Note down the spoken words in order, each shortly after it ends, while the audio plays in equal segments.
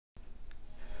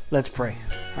Let's pray.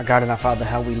 Our God and our Father,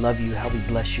 how we love you, how we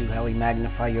bless you, how we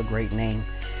magnify your great name.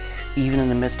 Even in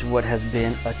the midst of what has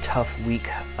been a tough week,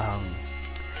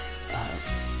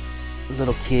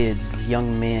 little kids,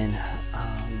 young men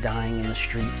dying in the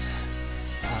streets,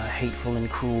 hateful and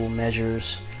cruel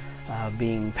measures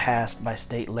being passed by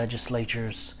state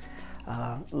legislatures,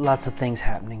 lots of things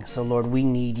happening. So Lord, we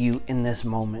need you in this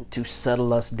moment to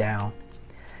settle us down.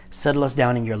 Settle us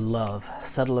down in your love.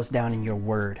 Settle us down in your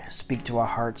word. Speak to our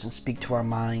hearts and speak to our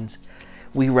minds.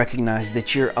 We recognize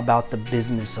that you're about the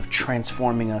business of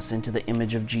transforming us into the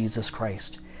image of Jesus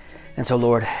Christ. And so,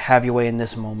 Lord, have your way in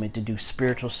this moment to do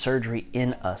spiritual surgery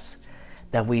in us,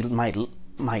 that we might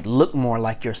look more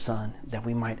like your Son, that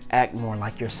we might act more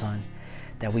like your Son,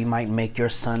 that we might make your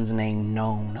Son's name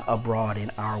known abroad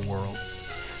in our world.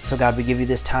 So, God, we give you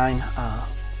this time.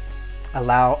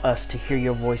 Allow us to hear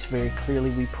your voice very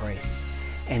clearly, we pray.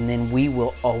 And then we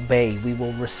will obey, we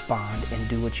will respond and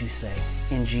do what you say.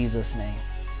 In Jesus' name,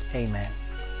 amen.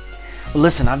 Well,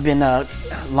 listen, I've been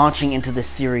launching into this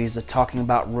series of talking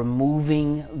about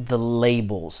removing the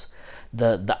labels,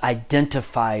 the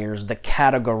identifiers, the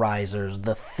categorizers,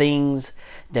 the things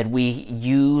that we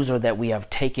use or that we have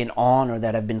taken on or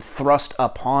that have been thrust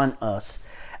upon us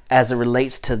as it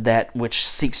relates to that which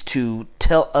seeks to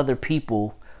tell other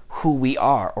people who we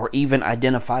are, or even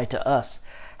identify to us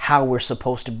how we're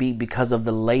supposed to be because of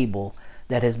the label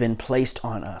that has been placed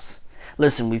on us.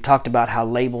 Listen, we've talked about how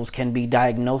labels can be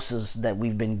diagnoses that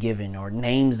we've been given, or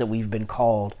names that we've been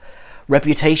called,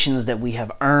 reputations that we have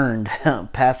earned,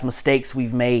 past mistakes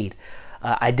we've made,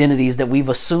 identities that we've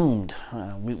assumed.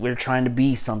 We're trying to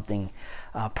be something,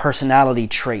 personality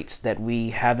traits that we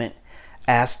haven't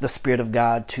asked the Spirit of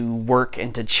God to work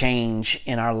and to change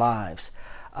in our lives.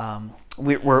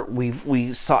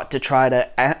 We sought to try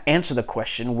to answer the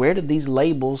question, where did these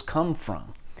labels come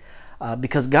from?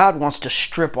 Because God wants to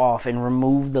strip off and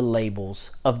remove the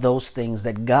labels of those things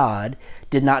that God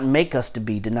did not make us to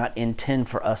be, did not intend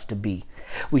for us to be.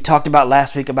 We talked about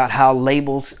last week about how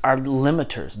labels are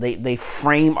limiters. They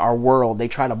frame our world. They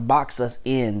try to box us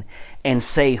in and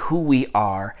say who we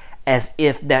are as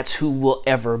if that's who we'll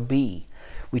ever be.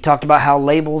 We talked about how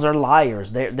labels are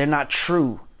liars. They're not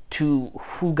true to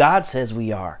who God says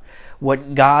we are,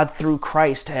 what God through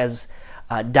Christ has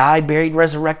died, buried,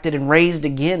 resurrected, and raised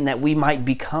again that we might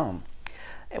become.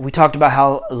 We talked about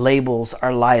how labels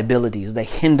are liabilities. They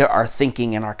hinder our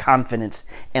thinking and our confidence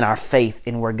and our faith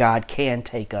in where God can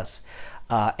take us.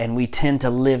 And we tend to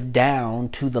live down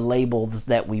to the labels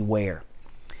that we wear.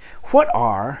 What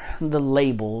are the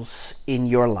labels in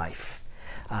your life?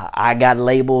 I got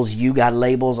labels, you got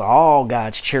labels, all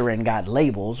God's children got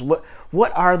labels.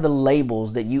 What are the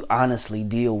labels that you honestly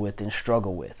deal with and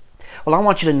struggle with? Well, I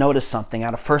want you to notice something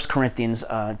out of 1 Corinthians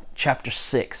chapter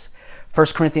 6. 1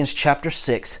 Corinthians chapter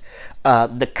 6,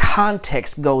 the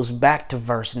context goes back to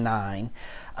verse 9.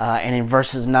 And in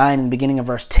verses 9 and the beginning of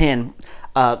verse 10,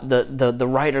 the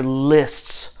writer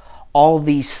lists all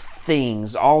these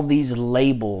things, all these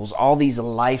labels, all these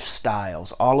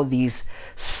lifestyles, all of these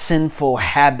sinful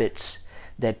habits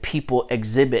that people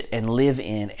exhibit and live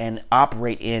in and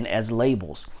operate in as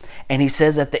labels. And he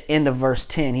says at the end of verse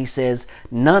 10, he says,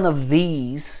 none of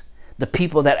these, the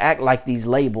people that act like these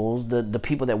labels, the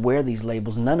people that wear these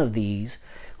labels, none of these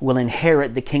will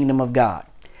inherit the kingdom of God.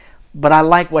 But I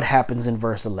like what happens in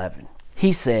verse 11.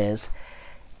 He says,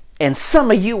 and some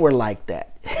of you were like that.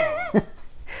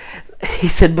 He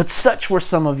said, but such were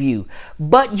some of you.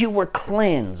 But you were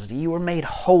cleansed. You were made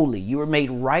holy. You were made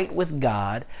right with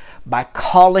God by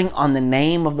calling on the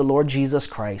name of the Lord Jesus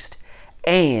Christ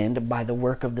and by the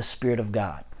work of the Spirit of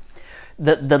God.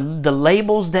 The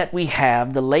labels that we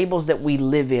have, the labels that we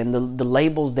live in, the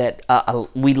labels that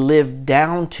we live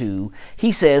down to,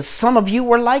 he says, some of you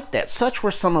were like that. Such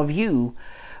were some of you,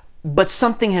 but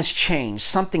something has changed.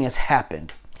 Something has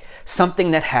happened. Something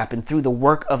that happened through the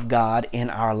work of God in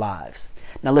our lives.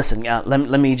 Now listen,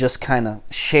 let me just kind of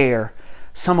share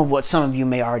some of what some of you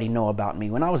may already know about me.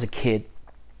 When I was a kid,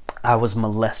 I was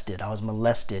molested. I was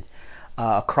molested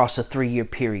across a 3-year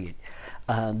period.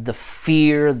 The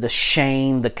fear, the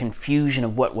shame, the confusion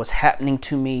of what was happening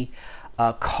to me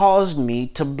caused me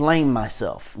to blame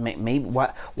myself. Maybe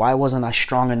why wasn't I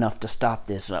strong enough to stop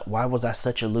this? Why was I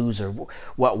such a loser?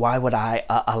 Why would I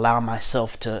allow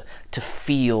myself to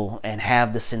feel and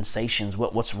have the sensations?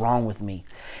 What's wrong with me?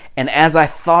 And as I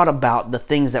thought about the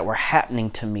things that were happening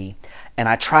to me, and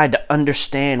I tried to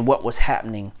understand what was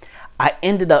happening, I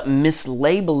ended up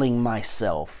mislabeling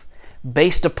myself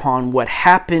based upon what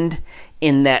happened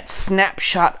in that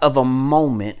snapshot of a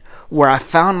moment where I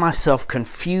found myself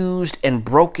confused and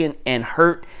broken and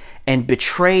hurt and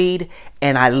betrayed,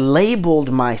 and I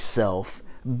labeled myself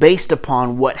based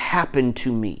upon what happened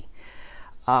to me.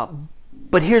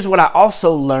 But here's what I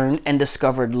also learned and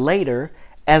discovered later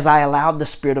as I allowed the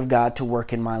Spirit of God to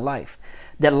work in my life.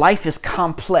 That life is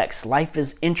complex, life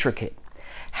is intricate.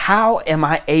 How am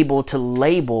I able to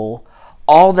label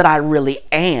all that I really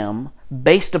am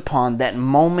based upon that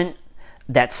moment,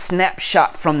 that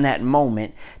snapshot from that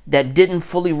moment that didn't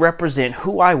fully represent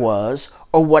who I was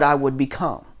or what I would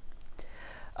become?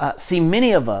 See,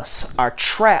 many of us are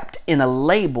trapped in a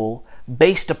label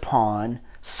based upon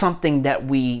something that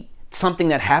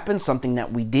happened, something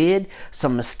that we did,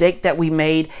 some mistake that we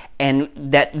made, and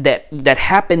that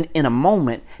happened in a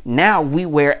moment. Now we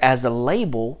wear as a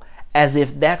label as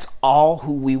if that's all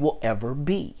who we will ever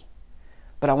be.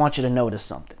 But I want you to notice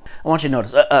something. I want you to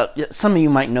notice, some of you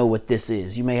might know what this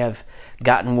is. You may have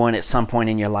gotten one at some point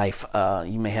in your life.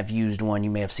 You may have used one.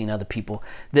 You may have seen other people.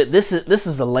 This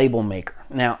is a label maker.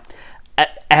 Now,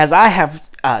 as I have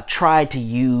tried to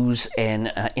use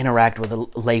and interact with a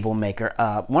label maker,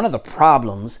 one of the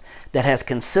problems that has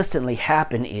consistently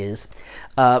happened is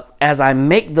as I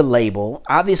make the label,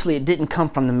 obviously it didn't come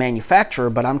from the manufacturer,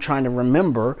 but I'm trying to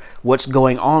remember what's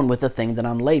going on with the thing that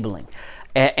I'm labeling.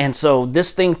 And so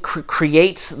this thing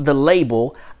creates the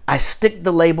label. I stick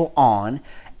the label on,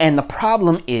 and the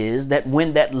problem is that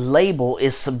when that label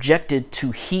is subjected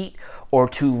to heat or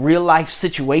to real life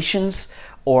situations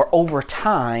or over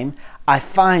time, I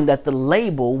find that the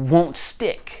label won't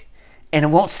stick and it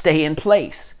won't stay in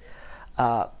place.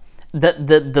 The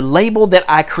label that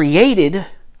I created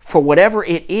for whatever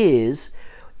it is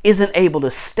isn't able to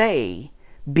stay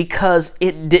because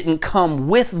it didn't come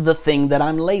with the thing that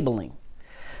I'm labeling.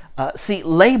 See,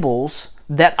 labels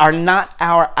that are not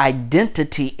our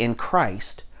identity in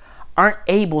Christ aren't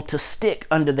able to stick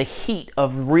under the heat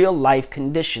of real life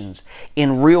conditions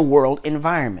in real world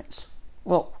environments.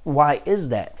 Well, why is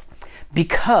that?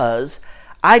 Because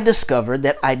I discovered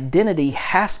that identity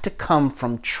has to come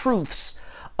from truths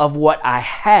of what I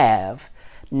have,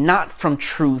 not from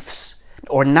truths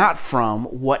or not from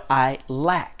what I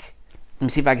lack. Let me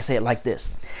see if I can say it like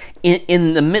this.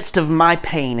 In the midst of my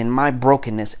pain and my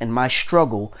brokenness and my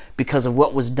struggle because of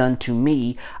what was done to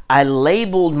me, I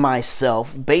labeled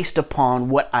myself based upon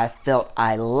what I felt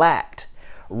I lacked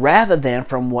rather than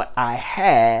from what I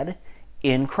had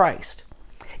in Christ.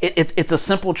 It's a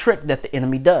simple trick that the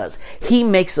enemy does. He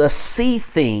makes us see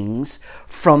things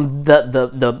from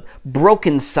the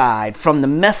broken side, from the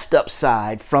messed up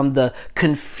side, from the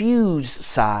confused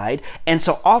side. And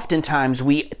so oftentimes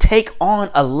we take on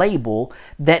a label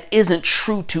that isn't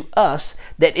true to us,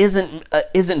 that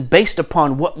isn't based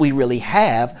upon what we really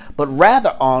have, but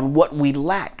rather on what we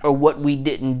lacked or what we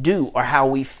didn't do or how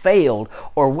we failed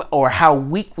or how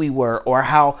weak we were or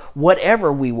how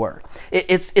whatever we were.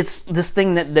 It's this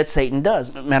thing that Satan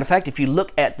does. Matter of fact, if you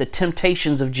look at the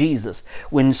temptations of Jesus,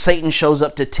 when Satan shows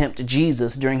up to tempt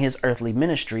Jesus during his earthly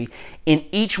ministry, in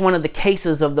each one of the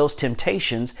cases of those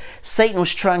temptations, Satan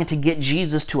was trying to get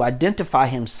Jesus to identify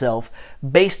himself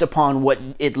based upon what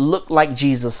it looked like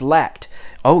Jesus lacked.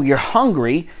 Oh, you're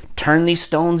hungry, turn these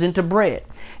stones into bread.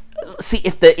 See,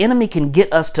 if the enemy can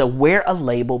get us to wear a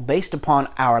label based upon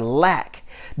our lack,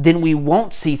 then we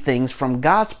won't see things from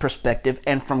God's perspective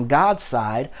and from God's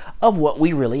side of what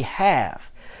we really have.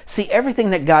 See,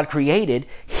 everything that God created,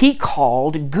 He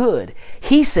called good.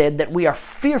 He said that we are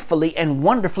fearfully and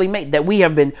wonderfully made, that we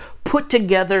have been put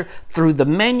together through the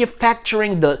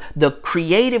manufacturing, the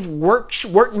creative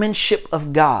workmanship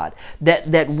of God,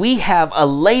 that we have a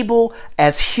label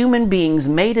as human beings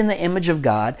made in the image of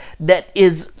God that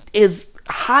is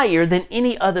higher than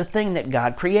any other thing that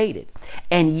God created.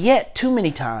 And yet, too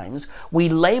many times, we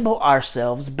label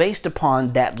ourselves based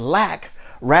upon that lack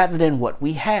rather than what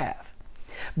we have.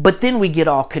 But then we get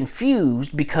all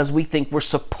confused because we think we're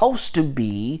supposed to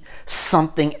be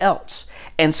something else.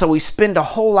 And so we spend a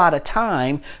whole lot of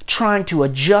time trying to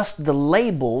adjust the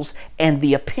labels and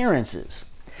the appearances.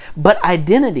 But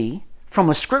identity, from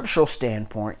a scriptural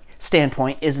standpoint,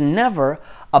 is never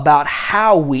about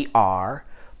how we are,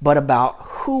 but about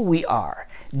who we are.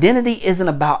 Identity isn't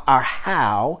about our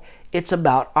how, it's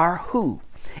about our who.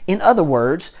 In other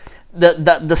words,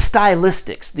 the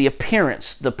stylistics, the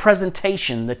appearance, the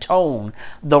presentation, the tone,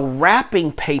 the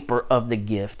wrapping paper of the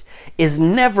gift is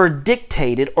never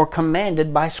dictated or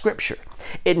commanded by Scripture.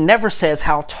 It never says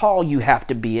how tall you have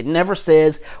to be. It never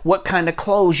says what kind of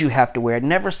clothes you have to wear. It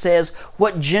never says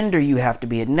what gender you have to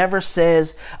be. It never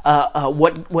says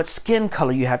what skin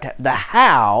color you have to have. The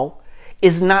how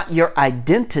is not your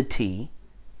identity,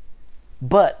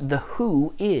 but the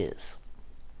who is.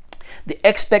 The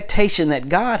expectation that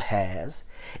God has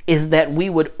is that we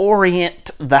would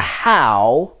orient the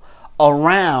how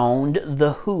around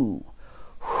the who.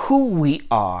 Who we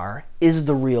are is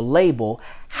the real label.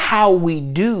 How we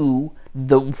do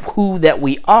the who that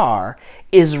we are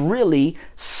is really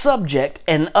subject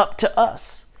and up to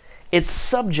us. It's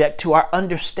subject to our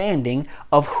understanding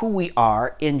of who we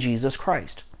are in Jesus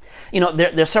Christ. You know,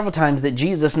 there are several times that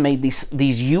Jesus made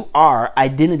these you are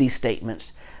identity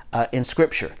statements in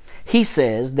Scripture. He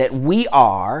says that we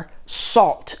are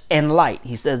salt and light.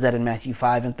 He says that in Matthew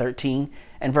 5:13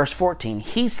 and verse 14.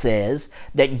 He says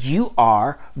that you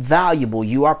are valuable,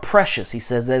 you are precious. He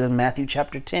says that in Matthew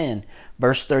chapter 10,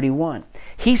 verse 31.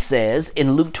 He says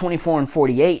in Luke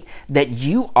 24:48 that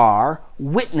you are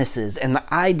witnesses. And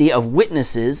the idea of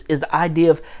witnesses is the idea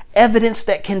of evidence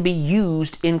that can be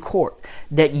used in court.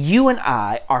 That you and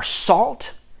I are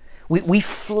salt. We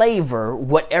flavor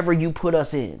whatever you put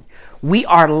us in. We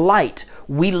are light.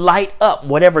 We light up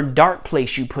whatever dark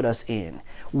place you put us in.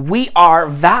 We are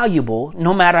valuable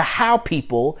no matter how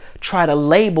people try to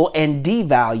label and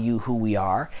devalue who we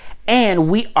are. And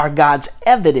we are God's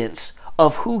evidence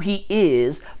of who He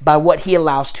is by what He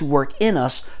allows to work in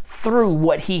us through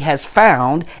what He has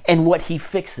found and what He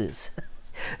fixes.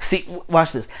 See,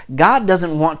 watch this. God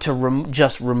doesn't want to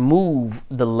just remove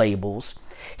the labels.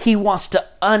 He wants to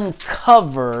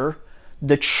uncover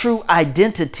the true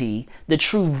identity, the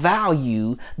true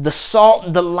value, the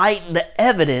salt, the light, the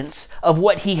evidence of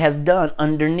what He has done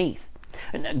underneath.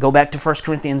 Go back to 1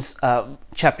 Corinthians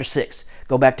chapter 6.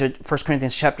 Go back to 1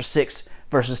 Corinthians chapter 6,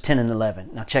 verses 10 and 11.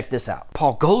 Now check this out.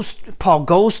 Paul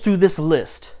goes through this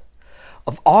list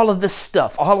of all of this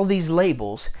stuff, all of these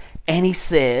labels, and he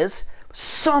says,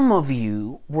 some of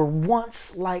you were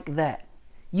once like that.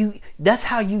 That's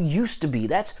how you used to be.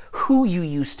 That's who you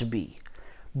used to be.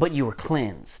 But you were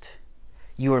cleansed.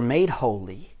 You were made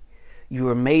holy. You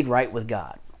were made right with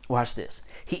God. Watch this.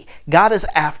 God is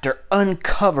after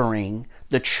uncovering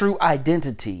the true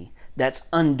identity that's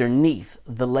underneath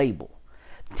the label.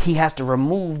 He has to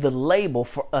remove the label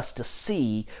for us to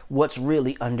see what's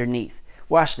really underneath.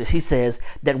 Watch this. He says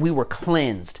that we were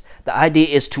cleansed. The idea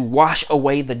is to wash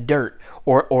away the dirt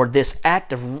or this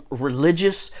act of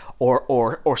religious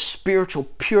or spiritual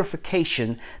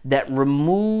purification that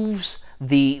removes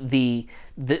the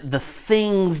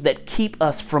things that keep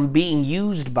us from being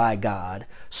used by God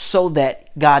so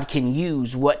that God can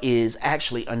use what is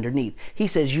actually underneath. He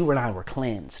says you and I were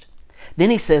cleansed. Then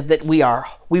he says that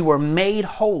we were made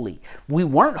holy. We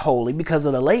weren't holy because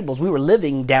of the labels. We were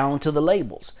living down to the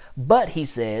labels. But he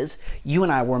says you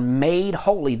and I were made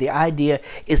holy. The idea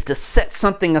is to set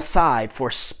something aside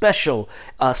for special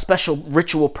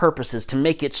ritual purposes, to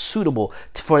make it suitable,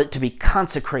 for it to be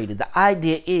consecrated. The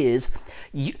idea is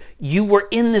you were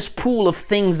in this pool of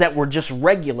things that were just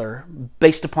regular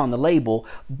based upon the label,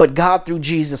 but God through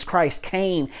Jesus Christ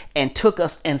came and took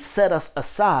us and set us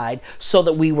aside so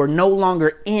that we were no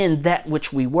longer in that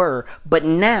which we were, but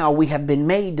now we have been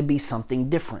made to be something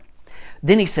different.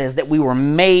 Then he says that we were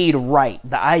made right.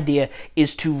 The idea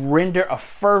is to render a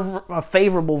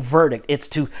favorable verdict. It's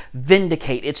to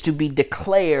vindicate. It's to be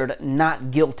declared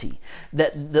not guilty.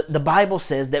 The Bible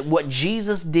says that what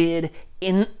Jesus did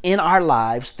in our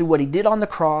lives, through what He did on the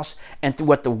cross and through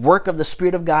what the work of the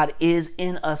Spirit of God is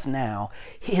in us now,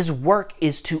 His work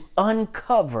is to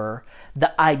uncover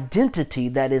the identity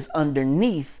that is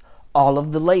underneath all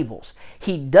of the labels.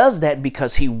 He does that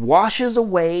because He washes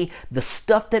away the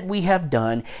stuff that we have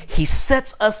done. He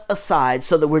sets us aside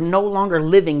so that we're no longer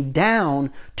living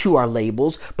down to our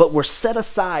labels, but we're set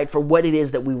aside for what it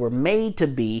is that we were made to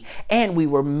be, and we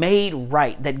were made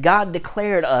right. That God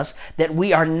declared us that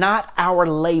we are not our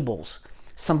labels.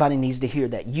 Somebody needs to hear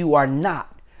that. You are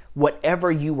not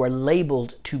whatever you were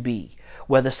labeled to be.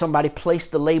 Whether somebody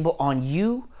placed the label on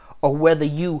you or whether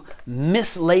you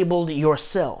mislabeled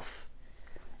yourself.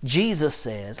 Jesus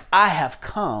says, I have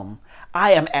come,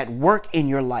 I am at work in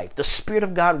your life. The Spirit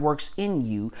of God works in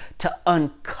you to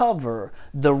uncover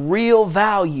the real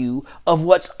value of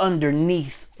what's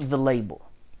underneath the label.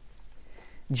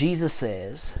 Jesus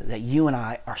says that you and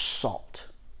I are salt.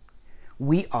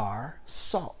 We are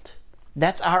salt.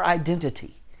 That's our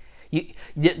identity.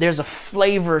 There's a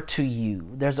flavor to you.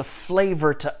 There's a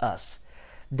flavor to us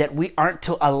that we aren't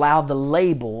to allow the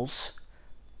labels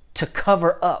to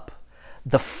cover up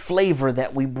the flavor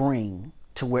that we bring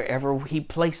to wherever He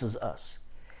places us.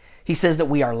 He says that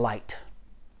we are light.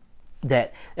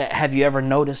 That have you ever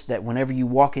noticed that whenever you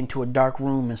walk into a dark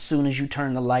room, as soon as you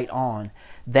turn the light on,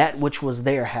 that which was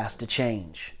there has to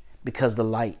change because the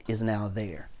light is now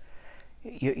there.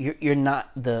 You're not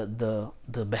the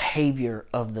behavior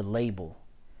of the label.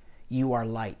 You are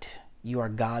light. You are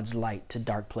God's light to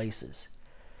dark places.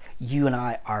 you and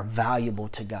I are valuable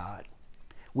to God.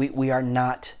 We are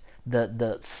not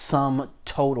the sum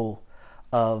total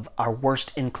of our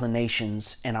worst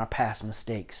inclinations and our past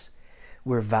mistakes.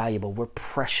 We're valuable. We're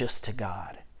precious to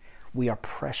God. We are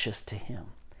precious to Him.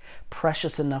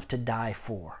 Precious enough to die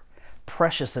for.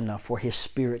 Precious enough for His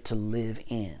Spirit to live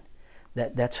in.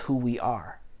 That's who we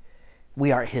are.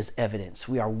 We are His evidence.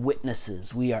 We are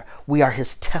witnesses. We are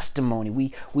His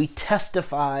testimony. We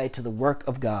testify to the work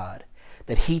of God,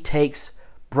 that He takes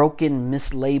broken,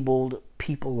 mislabeled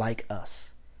people like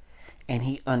us, and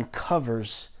He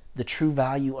uncovers the true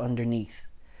value underneath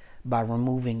by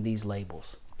removing these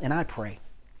labels. And I pray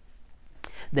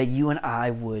that you and I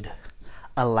would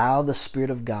allow the Spirit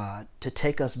of God to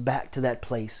take us back to that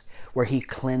place where He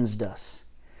cleansed us,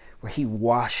 where He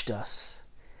washed us,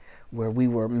 where we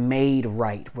were made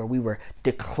right, where we were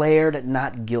declared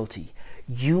not guilty.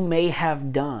 You may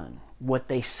have done what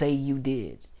they say you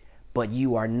did, but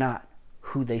you are not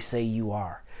who they say you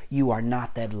are. You are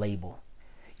not that label.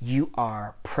 You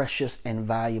are precious and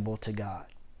valuable to God.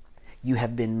 You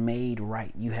have been made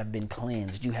right. You have been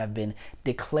cleansed. You have been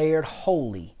declared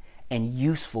holy and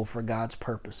useful for God's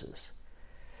purposes.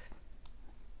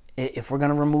 If we're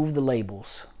going to remove the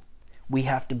labels, we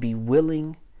have to be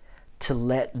willing to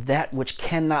let that which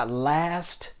cannot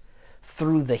last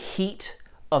through the heat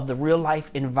of the real life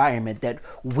environment that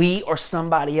we or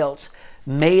somebody else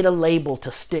made a label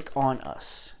to stick on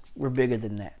us. We're bigger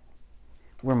than that.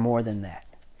 We're more than that.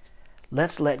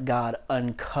 Let's let God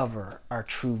uncover our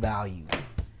true value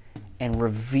and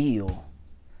reveal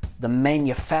the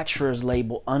manufacturer's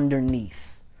label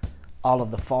underneath all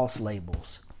of the false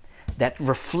labels that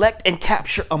reflect and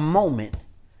capture a moment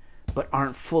but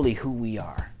aren't fully who we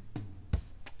are.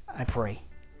 I pray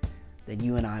that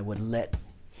you and I would let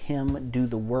Him do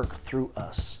the work through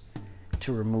us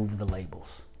to remove the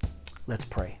labels. Let's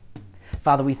pray.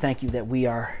 Father, we thank you that we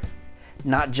are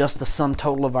not just the sum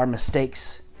total of our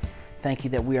mistakes. Thank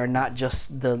you that we are not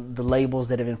just the labels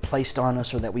that have been placed on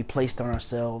us or that we placed on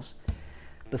ourselves.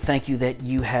 But thank you that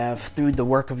you have, through the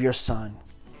work of your Son,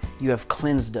 you have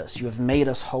cleansed us. You have made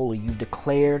us holy. You've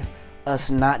declared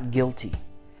us not guilty.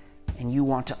 And you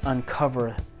want to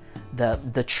uncover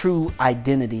the true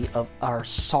identity of our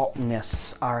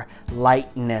saltness, our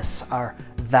lightness, our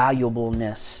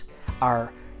valuableness,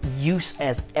 our use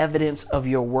as evidence of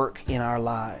your work in our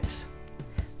lives.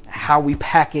 How we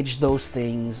package those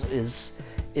things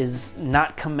is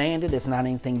not commanded. It's not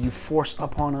anything you force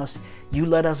upon us. You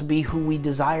let us be who we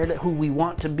desire, who we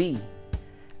want to be,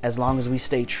 as long as we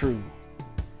stay true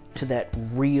to that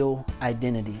real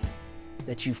identity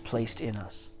that you've placed in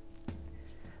us.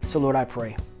 So Lord, I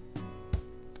pray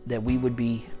that we would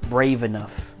be brave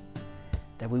enough,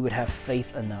 that we would have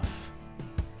faith enough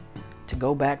to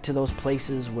go back to those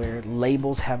places where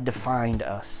labels have defined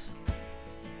us.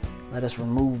 Let us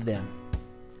remove them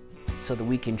so that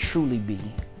we can truly be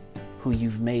who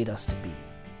you've made us to be.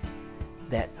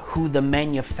 That who the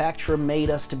manufacturer made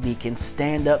us to be can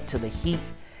stand up to the heat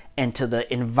and to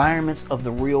the environments of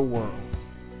the real world,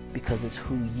 because it's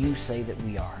who you say that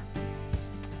we are.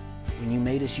 When you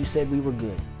made us, you said we were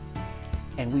good.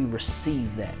 And we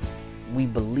receive that. We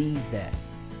believe that.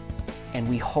 And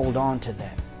we hold on to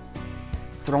that.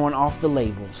 Throwing off the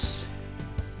labels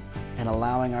and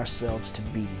allowing ourselves to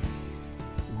be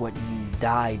what you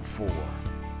died for,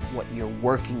 what you're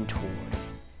working toward,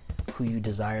 who you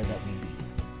desire that we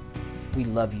be.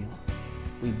 We love you.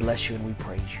 We bless you and we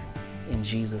praise you. In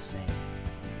Jesus' name,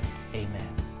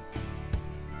 amen.